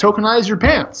house. You're going to tokenize your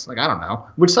pants. I don't know.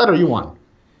 Which side are you on?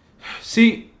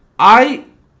 See, I'm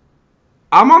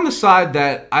on the side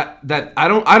that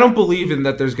I don't believe in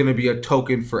that there's going to be a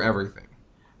token for everything.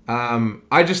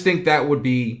 I just think that would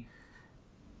be...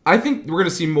 I think we're going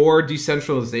to see more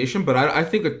decentralization, but I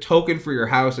think a token for your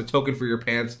house, a token for your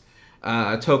pants,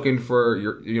 a token for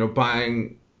your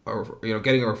buying or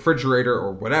getting a refrigerator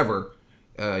or whatever.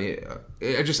 I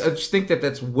just think that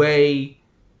that's way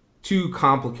too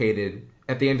complicated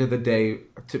at the end of the day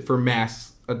for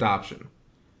mass adoption.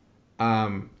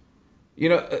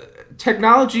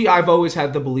 Technology, I've always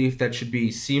had the belief that should be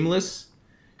seamless.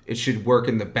 It should work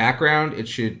in the background.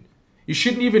 You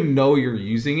shouldn't even know you're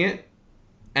using it.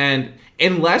 And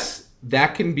unless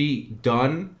that can be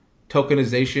done,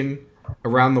 tokenization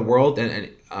around the world, and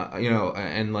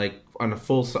on a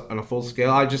full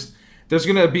scale, there's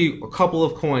gonna be a couple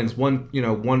of coins, 1,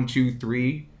 2,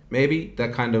 3, maybe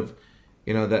that kind of,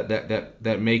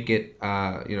 that make it,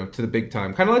 to the big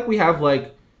time. Kind of like we have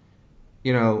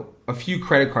a few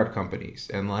credit card companies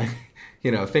and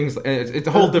things. It's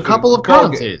a whole different. A couple of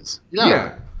currencies.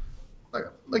 Yeah.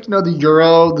 Like the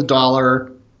euro, the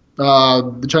dollar.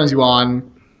 The Chinese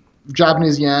yuan,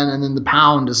 Japanese yen, and then the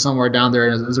pound is somewhere down there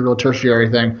as a real tertiary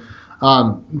thing.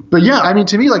 But yeah, I mean,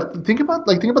 to me, think about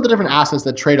the different assets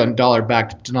that trade on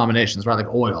dollar-backed denominations, right?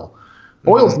 Like oil.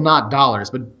 Oil's not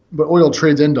dollars, but oil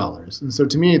trades in dollars. And so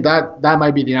to me, that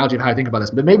might be the analogy of how I think about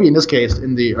this. But maybe in this case,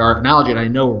 our analogy, and I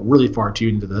know we're really far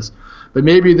tuned into this, but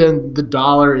maybe then the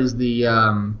dollar is the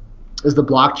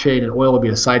blockchain and oil will be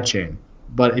a side chain.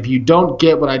 But if you don't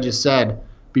get what I just said,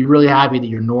 be really happy that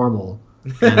you're normal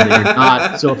and that you're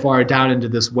not so far down into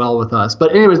this well with us.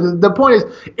 But anyways, the point is,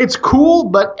 it's cool,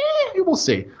 but we'll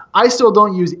see. I still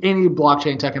don't use any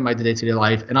blockchain tech in my day-to-day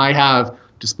life, and I have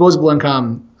disposable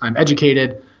income, I'm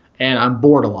educated, and I'm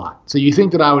bored a lot. So you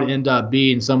think that I would end up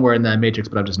being somewhere in that matrix,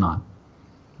 but I'm just not.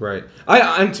 Right.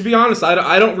 And to be honest,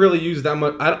 I don't really use that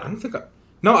much. I don't think.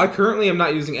 I currently am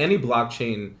not using any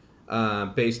blockchain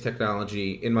based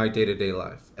technology in my day-to-day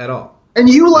life at all. And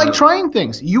you like trying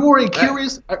things. You are a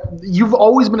curious. You've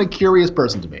always been a curious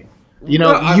person to me. You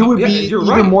know, you would be even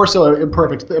right. more so a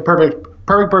perfect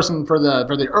person for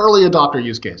the early adopter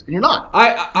use case, and you're not.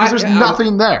 There's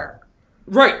nothing there.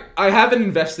 Right. I haven't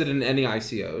invested in any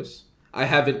ICOs. I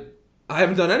haven't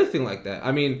done anything like that.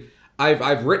 I mean,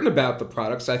 I've written about the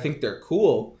products. I think they're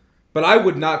cool, but I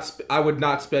would not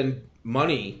spend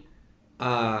money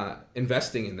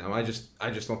investing in them. I just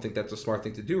don't think that's a smart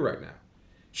thing to do right now.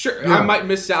 Sure, yeah. I might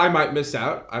miss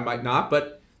out. I might not,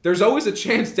 but there's always a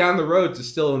chance down the road to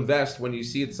still invest when you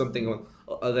see it's something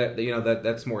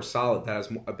that's more solid, that has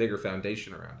a bigger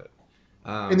foundation around it.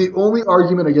 And the only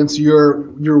argument against your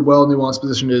well-nuanced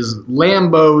position is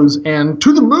Lambos and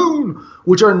to the moon,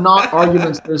 which are not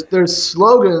arguments. There's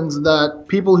slogans that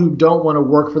people who don't want to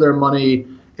work for their money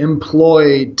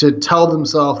employ to tell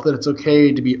themselves that it's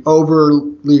okay to be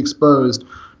overly exposed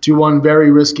to one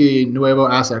very risky nuevo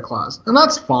asset class. And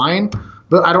that's fine,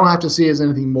 but I don't have to see it as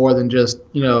anything more than just,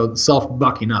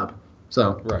 self-bucking up.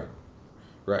 So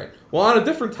Right. Well, on a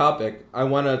different topic, I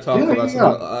want to talk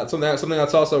about something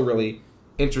that's also really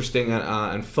interesting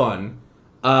and fun.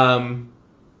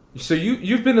 So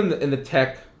you've been in the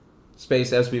tech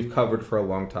space, as we've covered, for a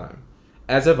long time,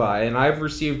 as have I, and I've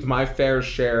received my fair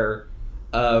share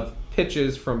of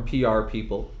pitches from PR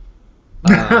people.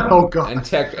 Oh God! And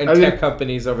tech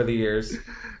companies over the years.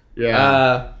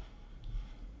 Yeah.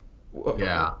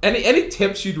 Any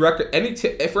tips you'd recommend?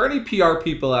 For any PR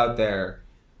people out there,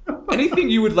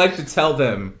 anything you would like to tell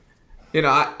them? In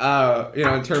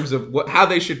terms of how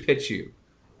they should pitch you.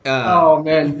 Oh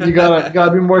man, you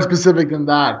gotta be more specific than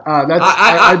that.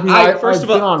 First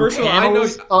of all, I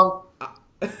know.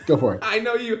 Go for it. I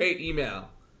know you hate email.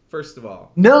 First of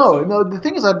all. No. The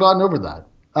thing is, I've gotten over that.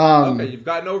 Okay, you've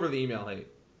gotten over the email hate.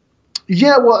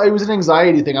 Yeah, well, it was an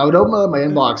anxiety thing. I would open up my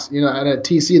inbox, and at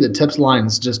TC, the tips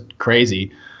line's just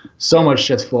crazy. So much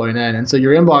shit's flowing in, and so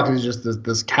your inbox is just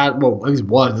this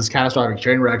catastrophic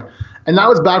train wreck. And that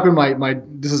was back when my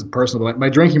this is personal, but my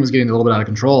drinking was getting a little bit out of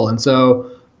control, and so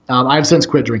I've since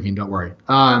quit drinking. Don't worry.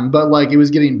 But it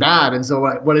was getting bad, and so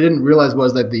what I didn't realize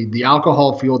was that the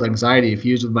alcohol fueled anxiety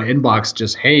fused with my inbox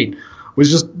just hate was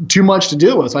just too much to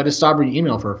deal with. So I just stopped reading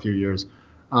email for a few years.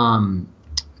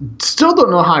 Still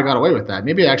don't know how I got away with that.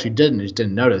 Maybe I actually didn't. I just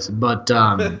didn't notice. But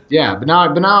yeah. But now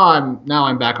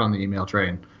I'm back on the email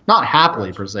train. Not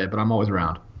happily per se, but I'm always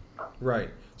around. Right.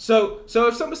 So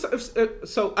so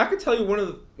I could tell you one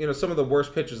of the some of the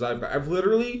worst pitches I've got. I've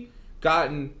literally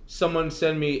gotten someone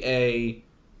send me a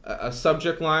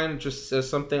subject line, just says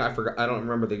something, I forgot, I don't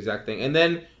remember the exact thing, and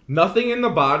then nothing in the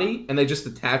body, and they just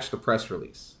attach the press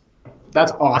release.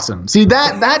 That's awesome. See,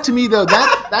 that to me though,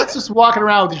 that's just walking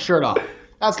around with your shirt off.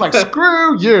 That's like,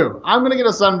 screw you. I'm gonna get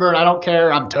a sunburn. I don't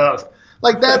care. I'm tough.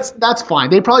 That's fine.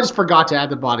 They probably just forgot to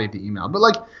add the body of the email.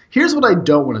 But here's what I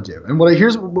don't want to do. And what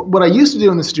I used to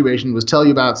do in this situation was tell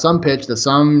you about some pitch that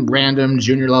some random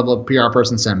junior level PR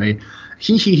person sent me.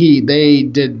 They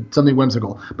did something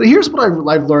whimsical. But here's what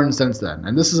I've learned since then.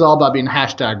 And this is all about being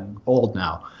 #old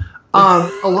now. A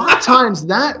lot of times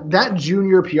that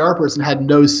junior PR person had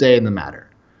no say in the matter,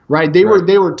 right? They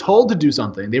were told to do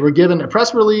something. They were given a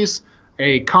press release,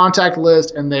 a contact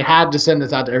list, and they had to send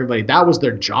this out to everybody. That was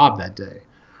their job that day.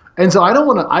 And so I don't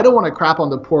want to crap on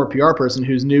the poor PR person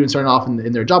who's new and starting off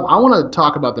in their job. I want to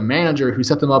talk about the manager who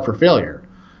set them up for failure.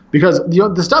 Because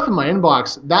the stuff in my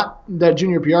inbox, that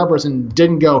junior PR person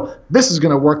didn't go, this is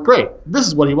going to work great. This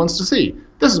is what he wants to see.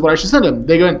 This is what I should send him.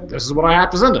 They go, this is what I have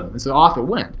to send him. And so off it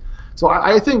went. So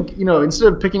I think,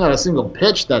 instead of picking out a single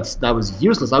pitch that was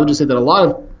useless, I would just say that a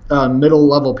lot of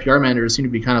middle-level PR managers seem to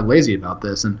be kind of lazy about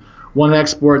this and want to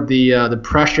export the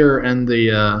pressure and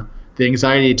the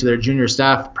anxiety to their junior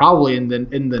staff, probably in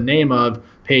the name of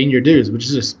paying your dues, which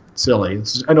is just silly.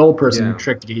 It's just an old person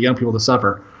trick to get young people to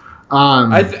suffer.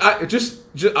 I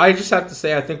just have to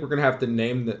say, I think we're gonna have to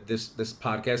name this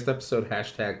podcast episode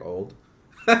 #old.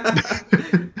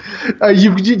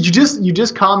 You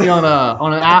just caught me on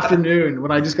an afternoon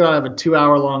when I just got out of a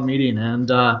 2-hour long meeting, and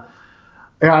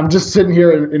I'm just sitting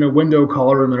here in a window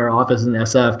call room in our office in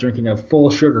SF drinking a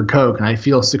full sugar Coke, and I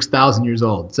feel 6,000 years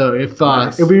old. So if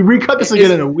we recut this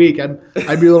again in a week, I'd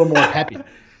be a little more peppy.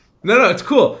 No, it's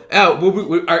cool.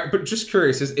 But just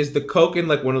curious, is the Coke in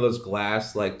like one of those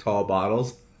glass, like tall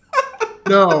bottles?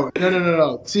 No.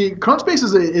 See, Crunchbase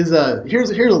is a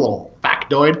here's a little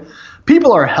factoid.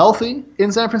 People are healthy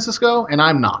in San Francisco, and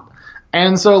I'm not.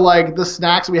 And so, like, the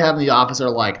snacks we have in the office are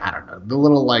like, I don't know, the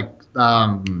little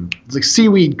it's like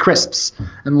seaweed crisps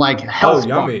and like health. Oh,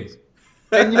 yummy. Buns.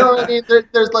 And you know what I mean?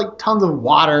 There's like tons of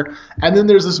water, and then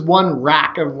there's this one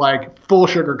rack of like full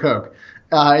sugar Coke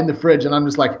in the fridge, and I'm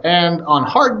just like, and on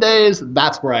hard days,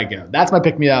 that's where I go. That's my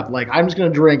pick me up. Like, I'm just gonna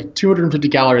drink 250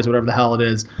 calories, whatever the hell it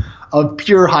is, of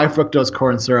pure high fructose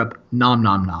corn syrup, nom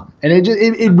nom nom, and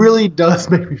it really does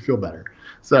make me feel better.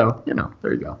 So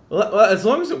there you go. Well, as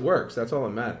long as it works, that's all that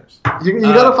matters. You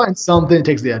gotta find something that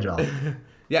takes the edge off.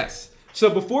 Yes. So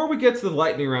before we get to the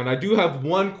lightning round, I do have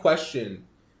one question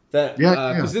that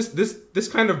because this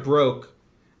kind of broke.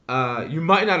 You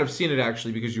might not have seen it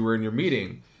actually because you were in your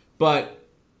meeting, but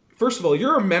first of all,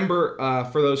 you're a member,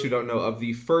 for those who don't know, of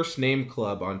the First Name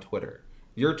Club on Twitter.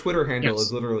 Your Twitter handle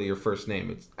is literally your first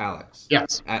name. It's Alex.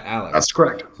 Yes. At Alex. That's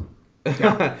correct.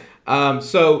 Yeah.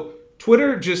 So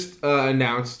Twitter just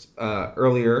announced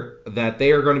earlier that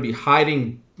they are going to be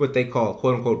hiding what they call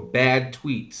 "quote unquote" bad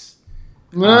tweets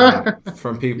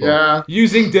from people,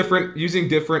 using different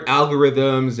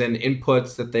algorithms and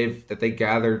inputs that they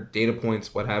gathered, data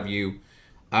points, what have you,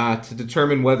 to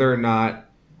determine whether or not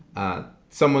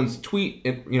someone's tweet,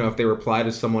 if they reply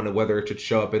to someone, whether it should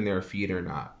show up in their feed or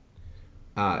not.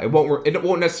 It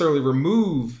won't necessarily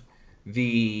remove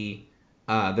the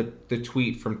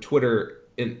tweet from Twitter.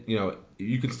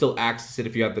 You can still access it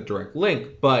if you have the direct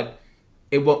link, but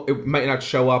it might not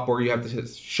show up, or you have to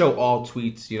show all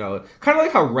tweets. Kind of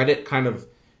like how Reddit kind of,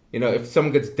 if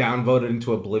someone gets downvoted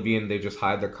into oblivion, they just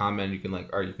hide their comment. You can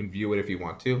you can view it if you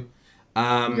want to.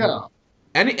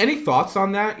 Any thoughts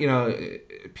on that?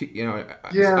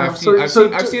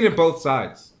 I've seen it both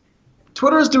sides.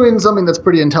 Twitter is doing something that's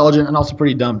pretty intelligent and also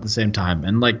pretty dumb at the same time.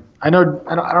 And I don't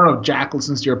know if Jack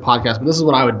listens to your podcast, but this is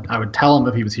what I would tell him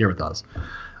if he was here with us.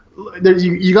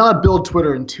 You gotta build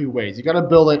Twitter in two ways. You gotta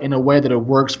build it in a way that it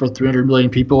works for 300 million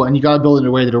people, and you gotta build it in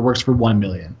a way that it works for 1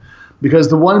 million. Because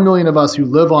the 1 million of us who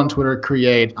live on Twitter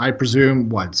create, I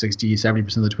presume, 60,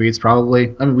 70% of the tweets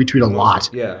probably. I mean, we tweet a lot.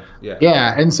 Yeah.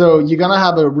 And so you're going to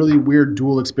have a really weird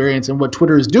dual experience. And what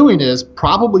Twitter is doing is,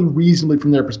 probably reasonably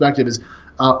from their perspective, is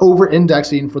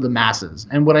over-indexing for the masses.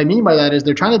 And what I mean by that is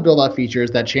they're trying to build out features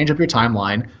that change up your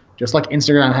timeline, just like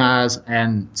Instagram has,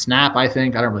 and Snap, I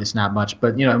think. I don't really Snap much,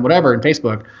 but, and whatever, and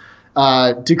Facebook,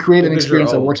 to create an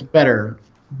experience that works better.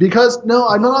 Because, no,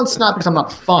 I'm not on Snap because I'm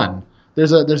not fun.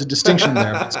 There's a distinction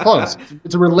there. But it's close.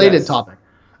 It's a related topic.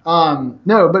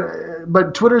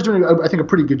 But Twitter's doing, I think, a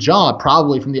pretty good job,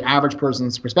 probably from the average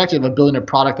person's perspective, of building a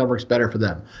product that works better for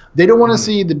them. They don't want to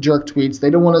see the jerk tweets. They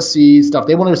don't want to see stuff.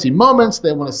 They want to see moments.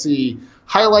 They want to see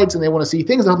highlights, and they want to see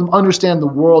things that help them understand the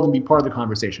world and be part of the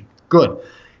conversation. Good.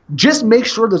 Just make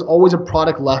sure there's always a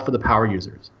product left for the power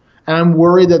users. And I'm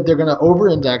worried that they're going to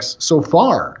over-index so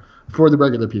far for the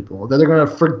regular people, that they're going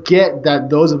to forget that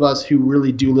those of us who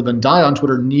really do live and die on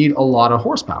Twitter need a lot of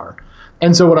horsepower.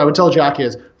 And so what I would tell Jack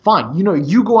is, fine,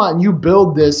 you go out and you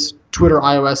build this Twitter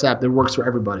iOS app that works for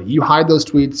everybody. You hide those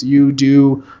tweets, you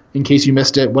do, in case you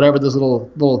missed it, whatever those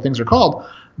little things are called,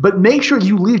 but make sure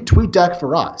you leave TweetDeck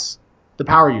for us, the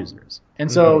power users.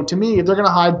 And so to me, if they're going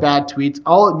to hide bad tweets,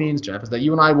 all it means, Jeff, is that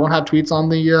you and I won't have tweets on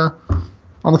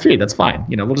the feed. That's fine.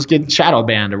 We'll just get shadow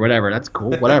banned or whatever. That's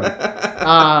cool. Whatever.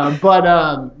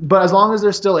 But as long as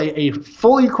there's still a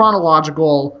fully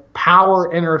chronological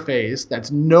power interface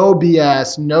that's no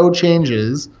BS, no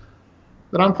changes,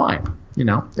 then I'm fine.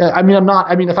 I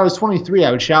mean, if I was 23,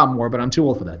 I would shout more, but I'm too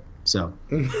old for that. So.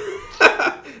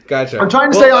 Gotcha. I'm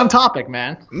trying to stay on topic,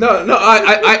 man. No.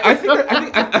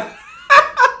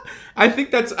 I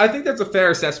think that's a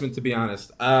fair assessment, to be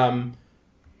honest.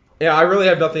 I really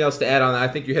have nothing else to add on that. I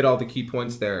think you hit all the key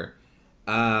points there.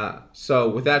 So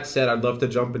with that said, I'd love to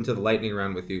jump into the lightning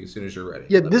round with you as soon as you're ready.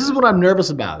 Yeah, this is what I'm nervous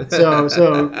about.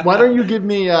 So why don't you give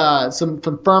me some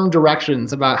firm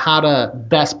directions about how to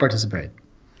best participate?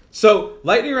 So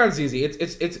lightning round's easy.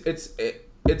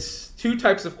 It's two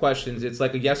types of questions. It's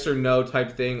like a yes or no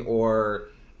type thing, or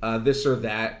this or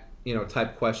that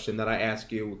type question that I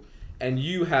ask you, and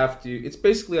you have to. It's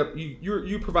basically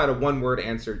you provide a one-word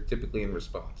answer typically in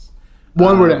response.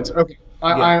 One-word answer. Okay.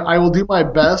 I will do my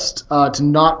best to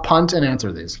not punt and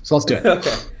answer these. So let's do it.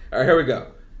 Okay. All right, here we go.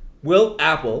 Will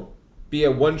Apple be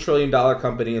a $1 trillion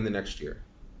company in the next year?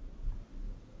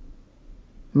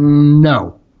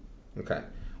 No. Okay.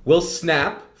 Will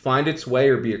Snap find its way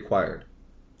or be acquired?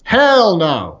 Hell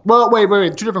no. Well,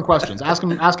 wait. Two different questions. Ask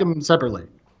them separately.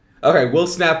 Okay. Will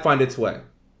Snap find its way?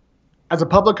 As a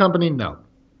public company, no.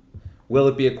 Will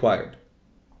it be acquired?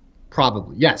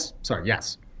 Probably. Yes. Sorry,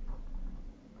 yes.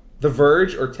 The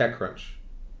Verge or TechCrunch?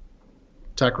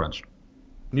 TechCrunch.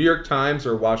 New York Times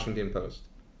or Washington Post?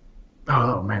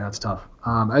 Oh, man, that's tough.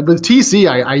 With TC,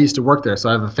 I used to work there, so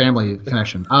I have a family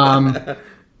connection.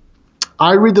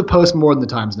 I read the Post more than the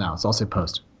Times now, so I'll say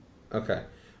Post. Okay.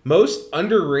 Most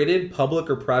underrated public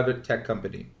or private tech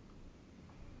company?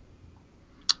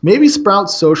 Maybe Sprout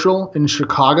Social in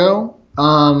Chicago.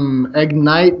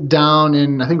 Ignite down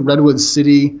in, I think, Redwood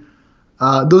City.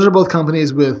 Those are both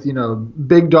companies with,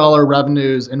 big dollar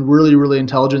revenues and really, really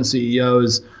intelligent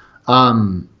CEOs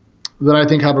that I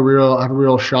think have a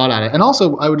real shot at it. And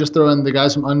also, I would just throw in the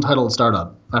guys from Untitled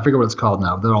Startup. I forget what it's called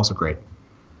now. They're also great.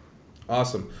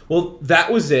 Awesome. Well,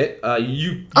 that was it.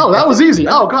 That was easy.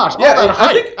 Oh gosh. Yeah,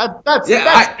 that's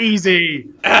easy.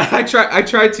 I try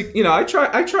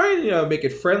and make it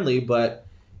friendly, but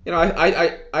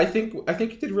I think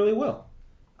you did really well.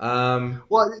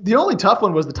 Well, the only tough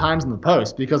one was the Times and the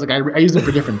Post because I use them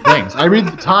for different things. I read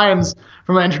the Times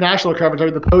for my international coverage. I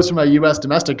read the Post for my U.S.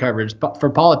 domestic coverage for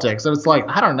politics. So it's like,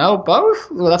 I don't know, both?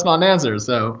 Well, that's not an answer.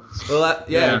 So. Well,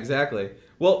 yeah, exactly.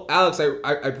 Well, Alex,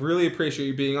 I really appreciate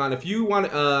you being on. If you want,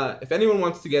 if anyone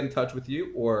wants to get in touch with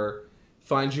you or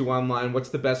find you online, what's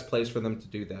the best place for them to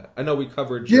do that? I know we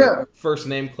covered your First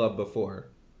Name Club before.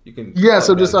 You can. Yeah,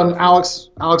 so just on Alex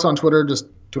on Twitter, just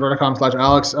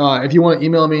twitter.com/Alex. If you want to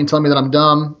email me and tell me that I'm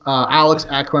dumb,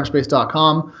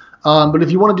 alex@crunchbase.com. But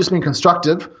if you want to just be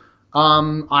constructive,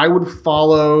 I would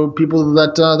follow people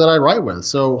that I write with.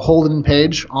 So Holden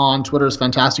Page on Twitter is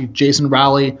fantastic. Jason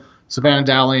Rowley, Savannah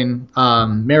Dowling,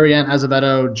 Marianne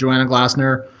Azevedo, Joanna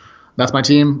Glassner. That's my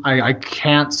team. I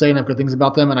can't say enough good things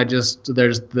about them, and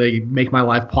they make my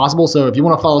life possible. So if you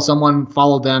want to follow someone,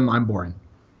 follow them. I'm boring.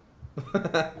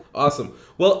 Awesome.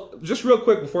 Well, just real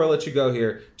quick before I let you go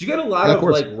here, do you get a lot of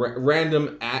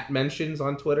random mentions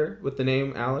on Twitter with the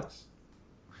name Alex?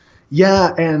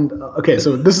 Yeah, and okay,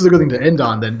 so this is a good thing to end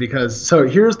on then, because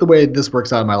here's the way this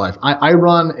works out in my life. I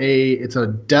run it's a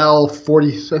Dell 40,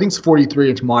 I think it's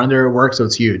 43-inch monitor at work, so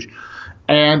it's huge,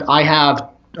 and I have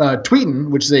Tweetin,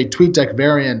 which is a TweetDeck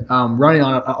variant, running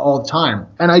on it all the time,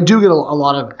 and I do get a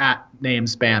lot of @name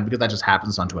spam because that just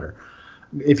happens on Twitter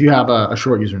if you have a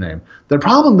short username. The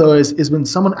problem though is when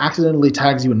someone accidentally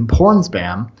tags you in porn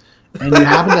spam, and you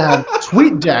happen to have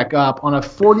TweetDeck up on a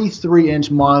 43-inch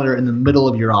monitor in the middle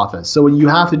of your office. So what you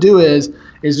have to do is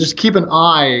just keep an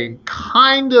eye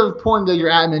kind of pointed at your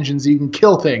 @mentions so you can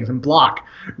kill things and block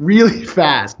really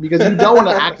fast, because you don't want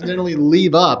to accidentally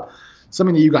leave up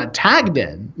something that you got tagged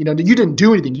in. You didn't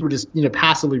do anything. You were just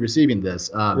passively receiving this.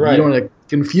 Right. You don't want to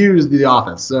confuse the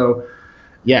office. So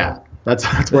yeah,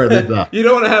 that's where I leave that. You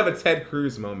don't want to have a Ted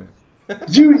Cruz moment.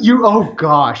 Oh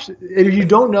gosh, if you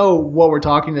don't know what we're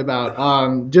talking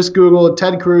about, just Google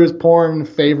Ted Cruz porn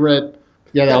favorite.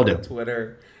 Yeah, that'll do.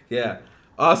 Twitter. Yeah.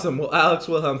 Awesome. Well, Alex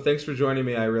Wilhelm, thanks for joining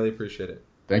me. I really appreciate it.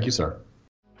 Thank you, sir.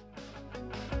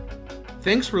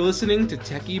 Thanks for listening to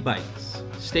Techie Bites.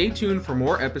 Stay tuned for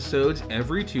more episodes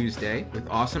every Tuesday with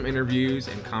awesome interviews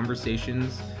and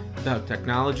conversations about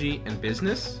technology and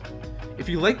business. If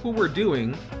you like what we're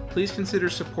doing, please consider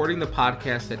supporting the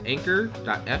podcast at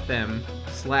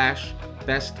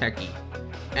anchor.fm/besttechie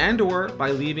and/or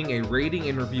by leaving a rating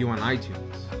and review on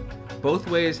iTunes. Both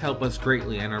ways help us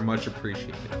greatly and are much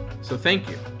appreciated. So thank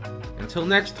you. Until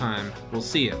next time, we'll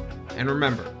see you. And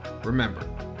remember,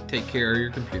 take care of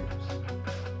your computers.